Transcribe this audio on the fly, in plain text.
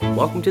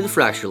welcome to the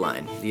Fracture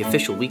Line, the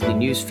official weekly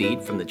news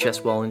feed from the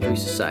Chest Wall Injury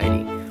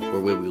Society, where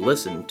we will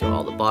listen to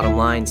all the bottom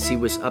line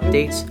CWIS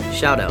updates,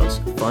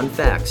 shoutouts, fun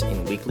facts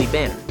in weekly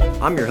banner.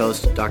 I'm your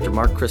host, Dr.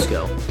 Mark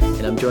Crisco,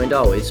 and I'm joined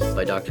always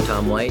by Dr.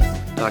 Tom White,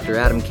 Dr.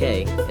 Adam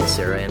Kay, and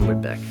Sarah Ann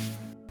Woodbeck.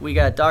 We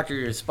got Dr.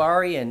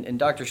 Gaspari and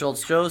Dr.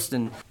 Schultz-Jost,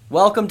 and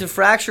welcome to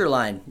Fracture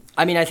Line.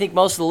 I mean, I think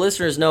most of the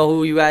listeners know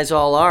who you guys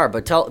all are,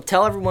 but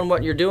tell everyone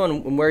what you're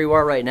doing and where you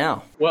are right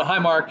now. Well, hi,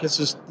 Mark.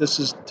 This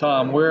is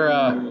Tom.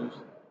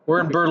 We're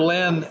in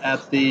Berlin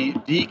at the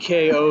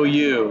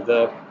DKOU,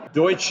 the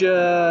Deutsche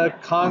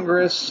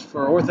Congress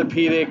for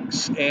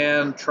Orthopedics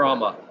and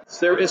Trauma.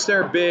 It's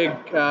their big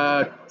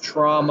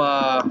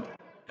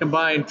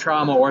combined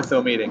trauma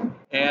ortho meeting.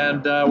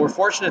 And we're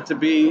fortunate to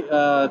be,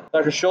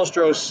 Dr.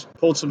 Schultz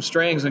pulled some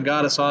strings and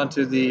got us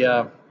onto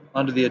the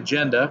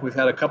agenda. We've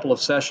had a couple of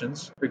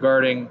sessions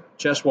regarding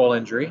chest wall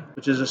injury,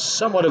 which is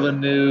somewhat of a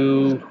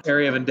new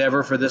area of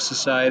endeavor for this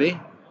society.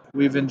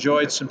 We've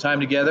enjoyed some time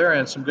together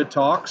and some good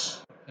talks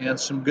and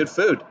some good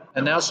food,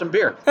 and now some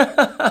beer.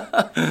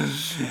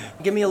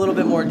 Give me a little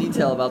bit more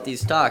detail about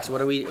these talks. What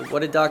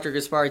did Dr.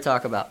 Gaspari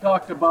talk about?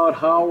 Talked about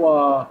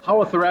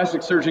how a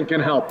thoracic surgeon can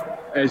help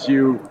as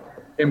you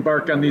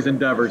embark on these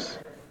endeavors.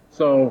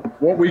 So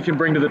what we can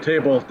bring to the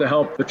table to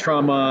help the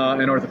trauma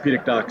and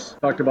orthopedic docs.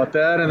 Talked about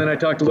that, and then I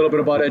talked a little bit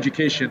about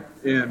education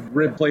in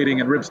rib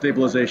plating and rib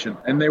stabilization.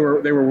 And they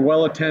were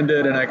well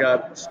attended, and I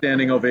got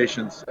standing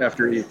ovations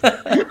after each.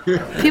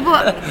 People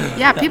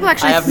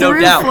actually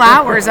threw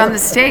flowers on the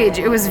stage.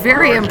 It was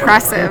very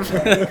impressive.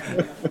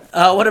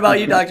 What about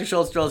you, Dr.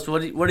 Schultz-Jost?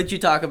 What did you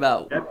talk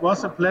about? It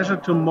was a pleasure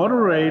to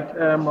moderate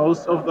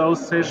most of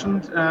those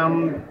sessions,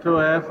 to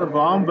have a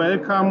warm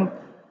welcome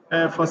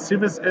for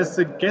CWIS as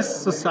a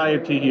guest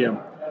society here.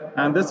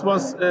 And this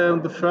was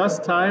the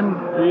first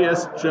time we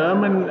as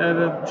German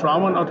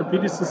Trauma and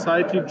Orthopedic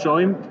Society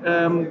joined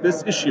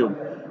this issue,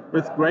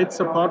 with great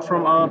support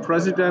from our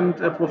president,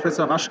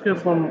 Professor Raschke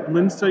from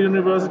Münster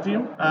University,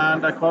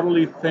 and I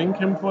cordially thank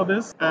him for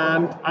this.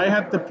 And I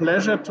had the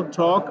pleasure to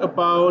talk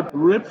about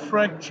rib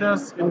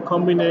fractures in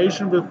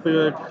combination with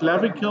the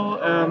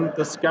clavicle and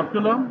the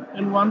scapula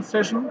in one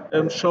session,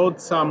 and showed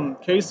some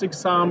case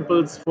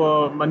examples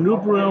for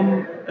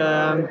manubrium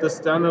and the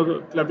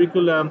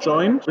sternoclavicular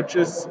joint, which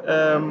is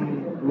a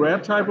rare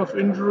type of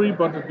injury,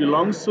 but it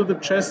belongs to the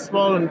chest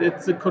wall, and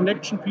it's a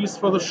connection piece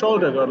for the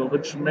shoulder girdle,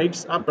 which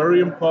makes up very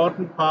important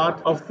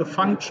part of the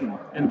function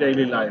in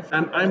daily life.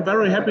 And I'm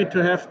very happy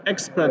to have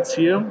experts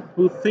here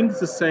who think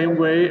the same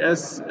way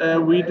as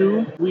we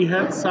do. We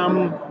had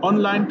some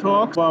online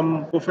talk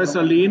from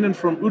Professor Lehnen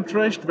from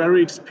Utrecht,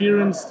 very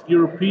experienced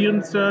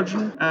European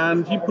surgeon,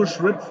 and he pushed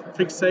rib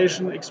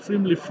fixation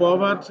extremely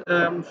forward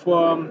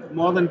for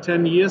more than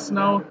 10 years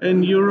now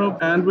in Europe.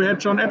 And we had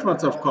John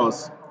Edwards, of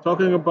course,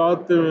 talking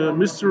about the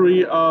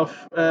mystery of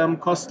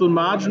costal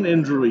margin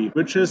injury,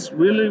 which is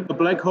really a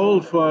black hole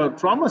for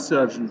trauma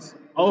surgeons.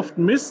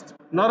 Often missed,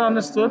 not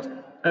understood,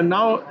 and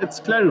now it's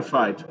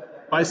clarified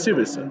by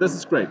CWIS, and this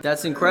is great.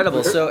 That's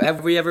incredible. So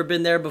have we ever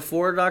been there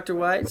before, Dr.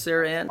 White,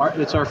 Sarah Ann?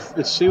 It's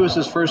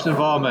CWIS's first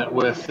involvement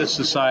with this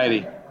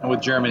society and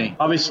with Germany.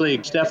 Obviously,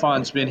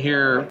 Stefan's been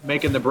here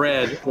making the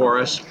bread for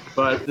us,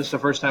 but this is the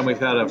first time we've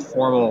had a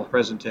formal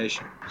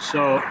presentation.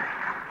 So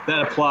that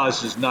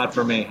applause is not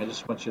for me. I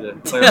just want you to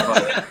clarify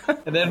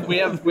that. And then we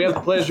have the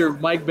pleasure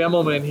of Mike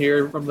Bemmelman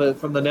here from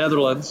the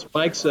Netherlands.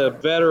 Mike's a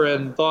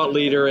veteran thought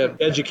leader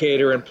and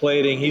educator in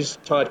plating. He's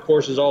taught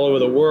courses all over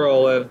the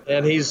world,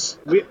 and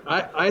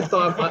I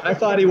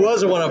thought he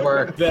was one of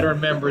our veteran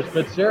members,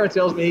 but Sarah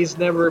tells me he's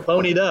never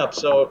ponied up.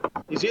 So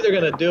he's either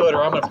going to do it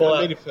or I'm going to pull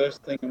out. I'll be the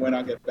first thing when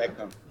I get back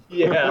home.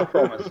 Yeah, I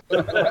promise.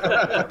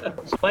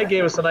 So Mike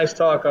gave us a nice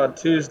talk on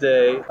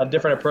Tuesday on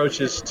different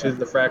approaches to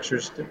the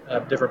fractures,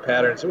 different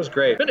patterns. It was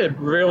great. It's been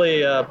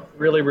a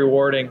really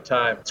rewarding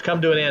time. It's come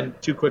to an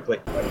end too quickly.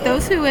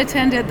 Those who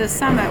attended the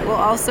summit will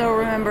also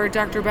remember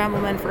Dr.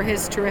 Bemmelman for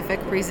his terrific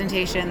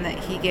presentation that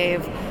he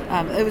gave.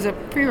 It was a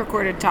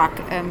pre-recorded talk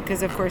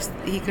because, of course,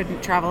 he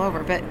couldn't travel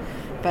over,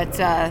 but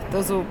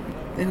those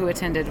who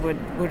attended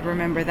would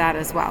remember that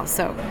as well.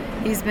 So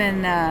he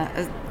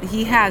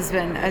has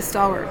been a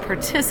stalwart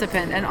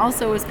participant, and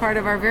also was part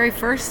of our very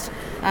first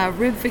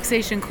rib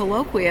fixation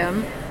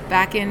colloquium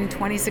back in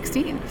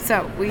 2016.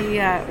 So we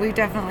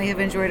definitely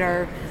have enjoyed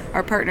our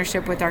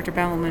partnership with Dr.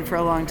 Bemmelman for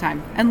a long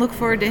time, and look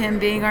forward to him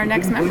being our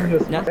next member.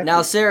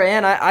 Now, Sarah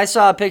Ann, I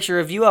saw a picture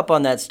of you up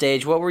on that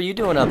stage. What were you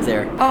doing up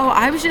there? Oh,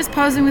 I was just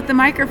posing with the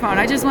microphone.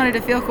 I just wanted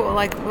to feel cool,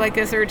 like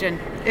a surgeon.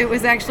 It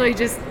was actually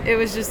just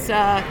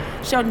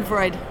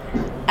Schadenfreude,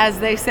 as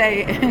they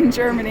say in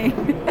Germany.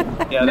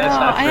 Yeah, that's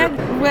not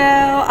true.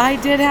 I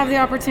did have the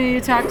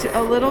opportunity to talk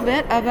a little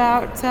bit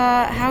about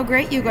how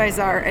great you guys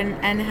are,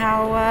 and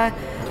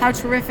how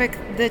terrific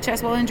the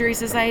Chest Wall Injury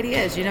Society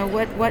is. You know,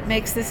 what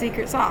makes the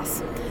secret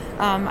sauce.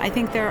 I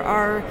think there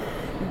are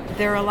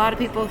a lot of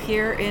people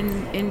here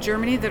in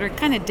Germany that are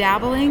kind of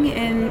dabbling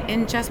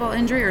in chest wall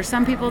injury, or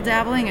some people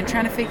dabbling and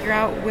trying to figure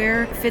out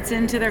where it fits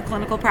into their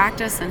clinical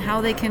practice and how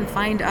they can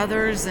find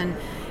others.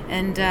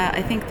 And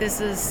I think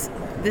this is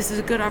this is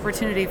a good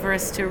opportunity for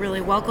us to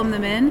really welcome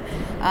them in.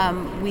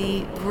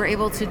 We were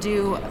able to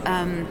do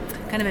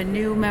kind of a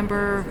new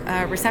member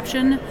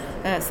reception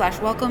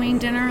 / welcoming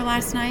dinner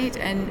last night,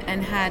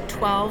 and had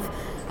 12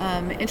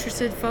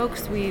 interested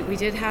folks. We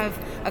did have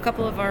a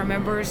couple of our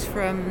members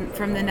from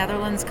the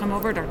Netherlands come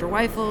over, Dr.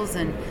 Weifels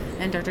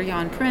and Dr.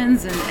 Jan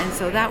Prins, and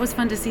so that was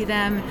fun to see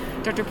them.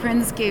 Dr.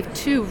 Prins gave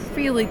 2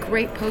 really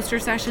great poster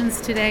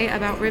sessions today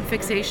about rib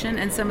fixation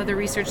and some of the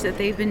research that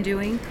they've been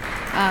doing.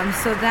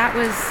 So that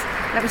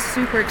was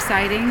super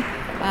exciting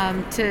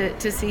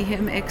to see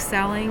him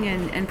excelling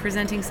and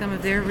presenting some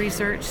of their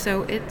research.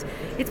 So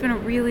it's been a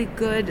really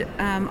good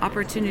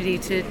opportunity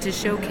to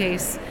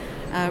showcase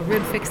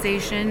rib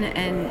fixation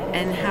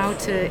and how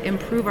to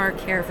improve our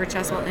care for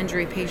chest wall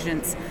injury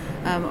patients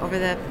over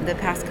the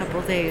past couple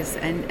of days,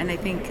 and I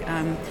think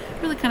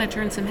really kind of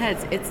turned some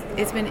heads.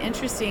 It's been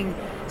interesting.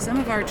 Some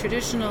of our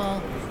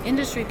traditional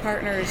industry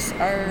partners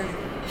are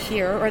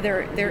here, or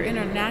their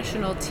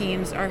international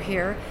teams are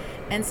here,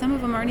 and some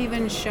of them aren't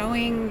even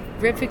showing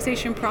rib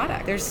fixation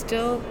product. There's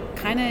still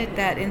kind of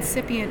that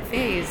incipient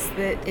phase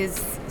that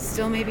is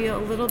still maybe a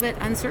little bit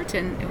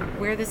uncertain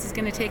where this is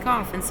going to take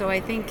off. And so I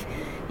think,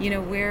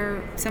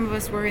 where some of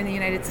us were in the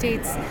United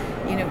States,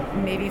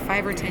 maybe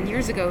 5 or 10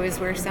 years ago is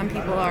where some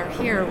people are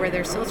here, where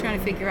they're still trying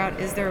to figure out,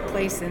 is there a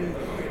place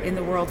in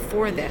the world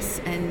for this?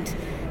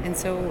 And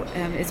so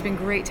it's been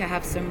great to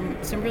have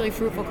some really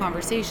fruitful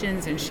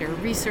conversations and share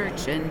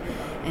research and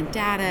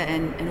data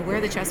and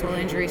where the Chest Wall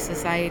Injury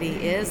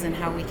Society is and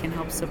how we can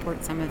help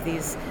support some of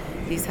these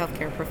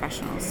healthcare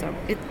professionals. So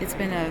it's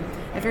been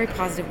a very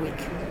positive week.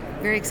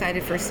 Very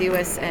excited for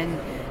CWIS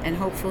and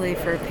hopefully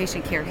for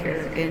patient care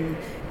here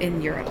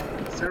in Europe.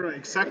 Sarah,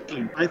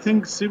 exactly. I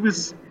think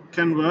CWIS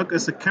can work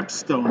as a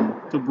capstone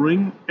to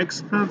bring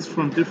experts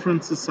from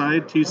different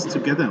societies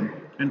together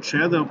and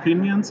share their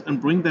opinions and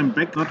bring them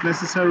back. Not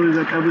necessarily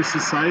that every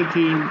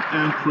society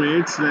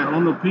creates their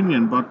own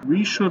opinion, but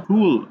we should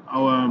pool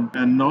our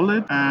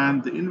knowledge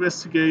and the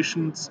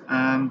investigations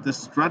and the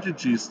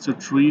strategies to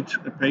treat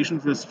a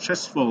patient with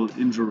chest wall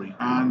injury.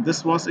 And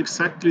this was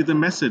exactly the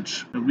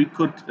message we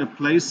could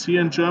place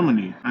here in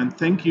Germany. And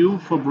thank you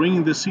for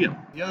bringing this here.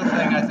 The other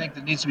thing I think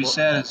that needs to be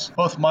said is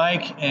both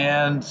Mike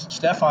and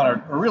Stefan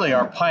are really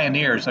our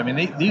pioneers. I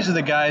mean, these are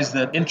the guys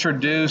that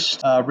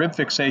introduced rib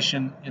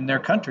fixation in their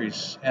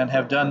countries and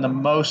have done the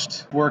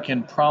most work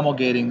in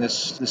promulgating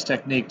this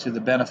technique to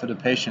the benefit of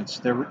patients.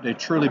 They're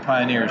truly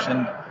pioneers.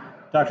 And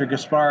Dr.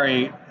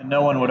 Gaspari,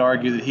 no one would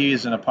argue that he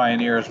isn't a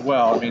pioneer as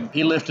well. I mean,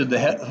 he lifted the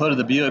hood of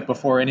the Buick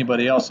before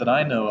anybody else that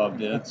I know of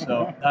did.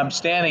 So I'm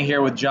standing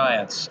here with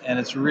giants, and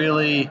it's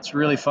really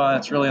fun.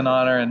 It's really an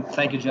honor, and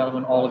thank you,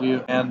 gentlemen, all of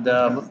you. And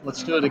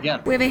let's do it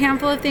again. We have a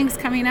handful of things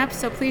coming up,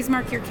 so please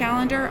mark your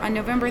calendar. On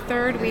November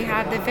 3rd, we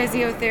have the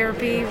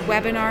physiotherapy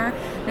webinar.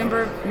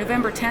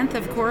 November 10th,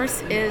 of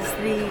course, is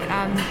the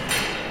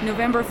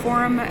November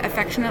Forum,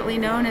 affectionately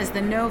known as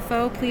the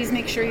NOFO. Please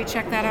make sure you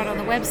check that out on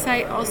the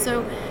website.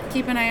 Also,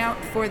 keep an eye out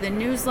for the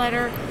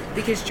newsletter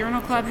because Journal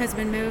Club has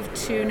been moved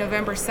to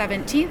November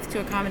 17th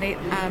to accommodate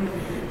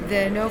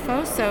the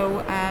NOFO.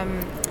 So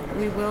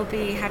we will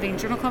be having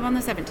Journal Club on the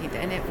 17th,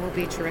 and it will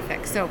be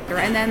terrific. So,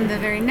 and then the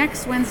very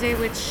next Wednesday,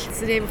 which is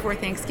the day before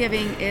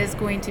Thanksgiving, is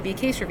going to be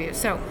case review.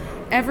 So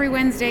every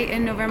Wednesday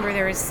in November,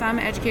 there is some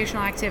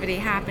educational activity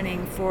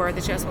happening for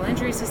the Chest Wall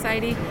Injury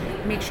Society.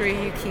 Make sure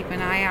you keep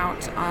an eye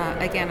out,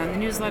 again, on the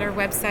newsletter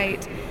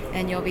website,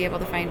 and you'll be able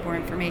to find more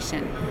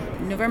information.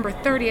 November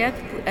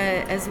 30th,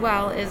 as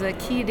well, is a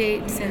key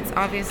date since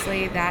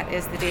obviously that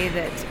is the day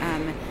that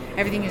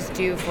everything is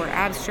due for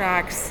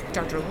abstracts,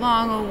 Dr.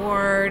 Long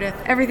Award.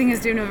 Everything is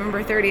due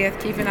November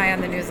 30th. Keep an eye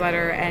on the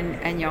newsletter,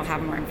 and you'll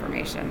have more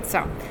information.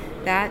 So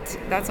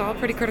that's all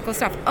pretty critical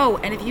stuff. Oh,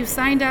 and if you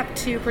signed up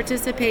to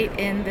participate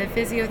in the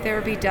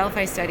Physiotherapy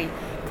Delphi study,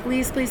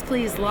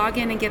 please log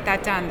in and get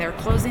that done. They're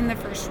closing the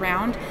first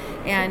round,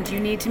 and you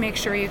need to make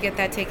sure you get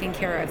that taken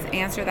care of.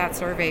 Answer that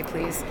survey,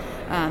 please.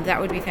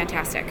 That would be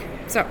fantastic.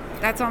 So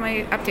that's all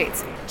my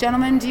updates.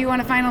 Gentlemen, do you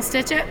want to final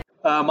stitch it?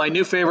 My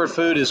new favorite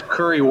food is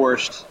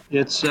currywurst.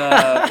 It's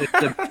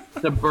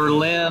the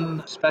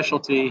Berlin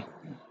specialty.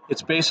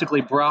 It's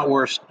basically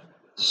bratwurst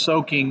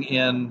soaking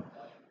in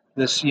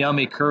this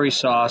yummy curry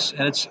sauce,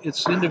 and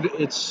it's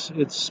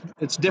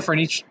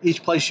different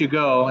each place you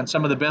go. And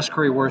some of the best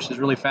currywurst is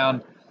really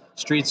found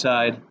street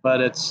side,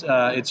 but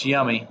it's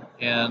yummy,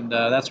 and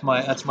that's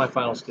my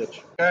final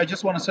stitch. I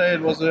just want to say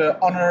it was an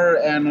honor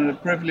and a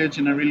privilege,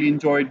 and I really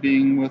enjoyed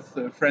being with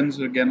friends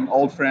again,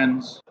 old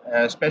friends,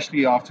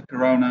 especially after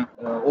Corona.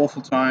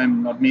 Awful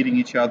time not meeting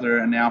each other,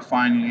 and now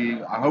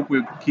finally, I hope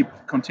we'll keep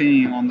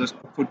continuing on this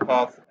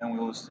footpath, and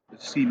we'll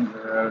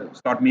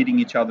start meeting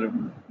each other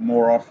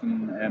more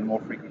often and more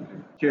frequently.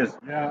 Cheers.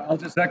 Yeah, I'll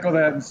just echo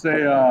that and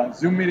say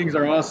Zoom meetings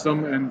are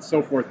awesome and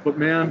so forth, but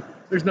man,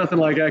 there's nothing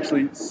like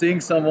actually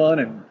seeing someone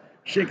and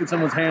shaking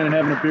someone's hand and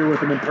having a beer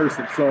with them in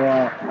person.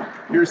 So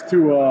here's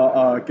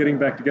to getting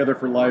back together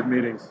for live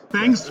meetings.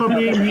 Thanks for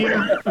being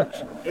here.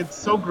 It's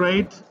so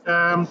great to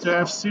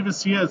have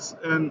CWIS here. It's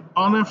an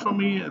honor for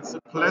me. It's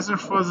a pleasure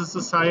for the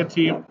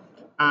society.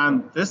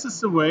 And this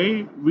is the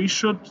way we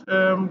should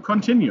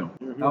continue.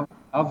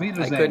 Auf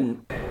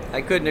Wiedersehen.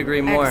 I couldn't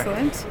agree more.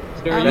 Excellent.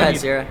 Go ahead,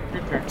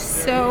 Sarah.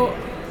 So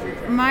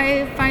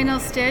my final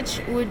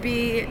stitch would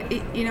be,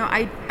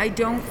 I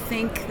don't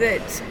think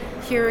that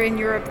here in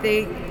Europe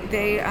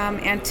they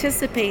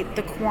anticipate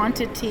the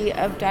quantity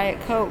of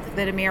Diet Coke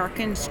that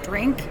Americans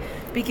drink,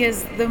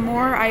 because the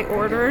more I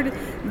ordered,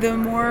 the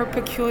more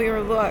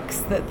peculiar looks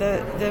that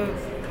the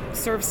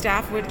serve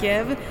staff would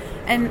give.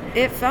 And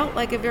it felt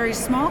like a very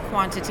small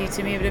quantity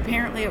to me, but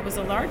apparently it was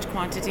a large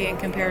quantity in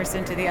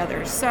comparison to the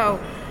others. So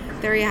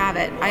there you have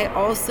it. I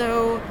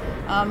also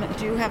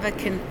do have a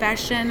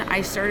confession.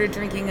 I started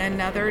drinking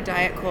another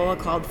Diet Cola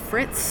called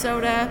Fritz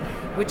Soda,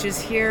 which is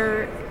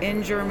here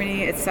in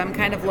Germany. It's some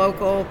kind of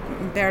local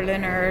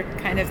Berliner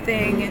kind of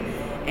thing.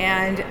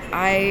 And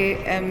I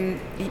am,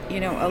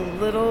 a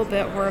little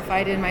bit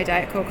horrified in my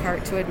Diet Coke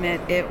heart to admit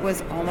it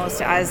was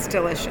almost as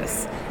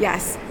delicious.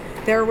 Yes,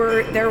 there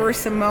were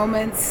some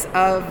moments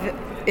of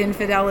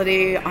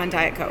infidelity on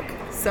Diet Coke.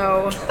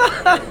 So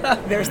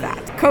there's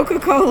that.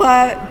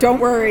 Coca-Cola, don't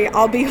worry,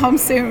 I'll be home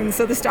soon.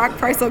 So the stock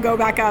price will go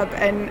back up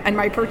and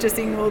my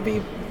purchasing it'll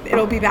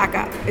be back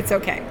up. It's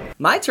okay.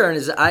 My turn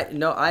is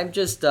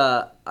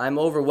I'm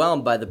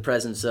overwhelmed by the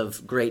presence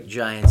of great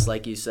giants,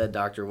 like you said,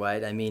 Dr.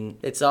 White. I mean,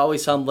 it's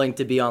always humbling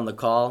to be on the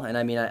call, and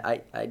I mean,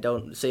 I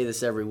don't say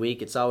this every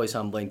week. It's always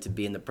humbling to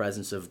be in the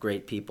presence of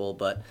great people,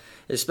 but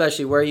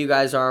especially where you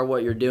guys are,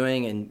 what you're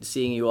doing, and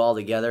seeing you all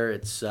together,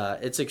 it's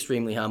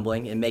extremely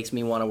humbling. It makes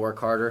me want to work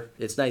harder.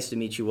 It's nice to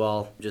meet you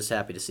all. Just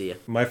happy to see you.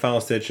 My final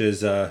stitch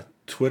is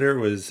Twitter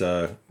was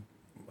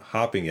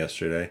hopping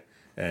yesterday.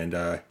 And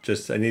I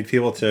need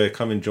people to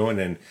come and join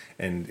and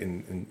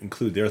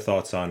include their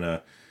thoughts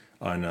on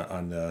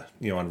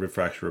rib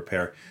fracture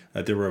repair.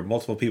 There were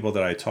multiple people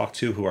that I talked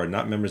to who are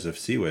not members of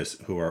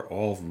CWIS who are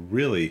all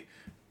really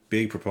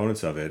big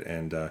proponents of it,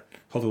 and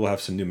hopefully we'll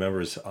have some new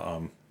members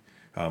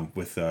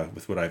with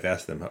what I've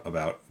asked them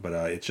about. But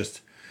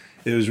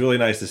it was really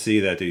nice to see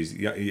that these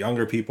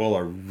younger people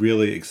are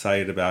really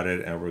excited about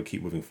it, and we're going to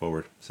keep moving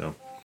forward. So.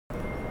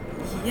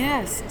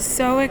 Yes,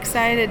 so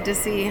excited to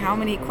see how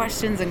many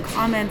questions and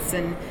comments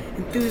and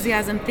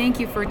enthusiasm. Thank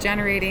you for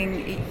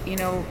generating,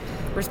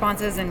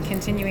 responses and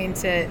continuing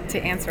to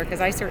answer,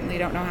 because I certainly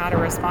don't know how to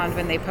respond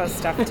when they post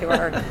stuff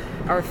to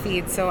our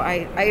feed. So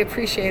I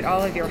appreciate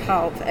all of your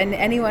help. And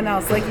anyone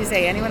else, like you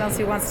say, anyone else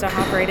who wants to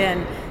hop right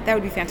in, that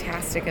would be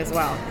fantastic as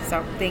well.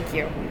 So thank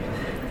you.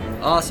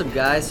 Awesome,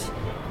 guys.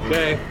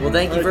 Okay. Well,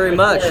 thank you very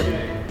much.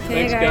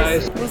 Okay, Thanks,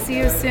 guys. We'll see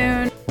you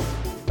soon.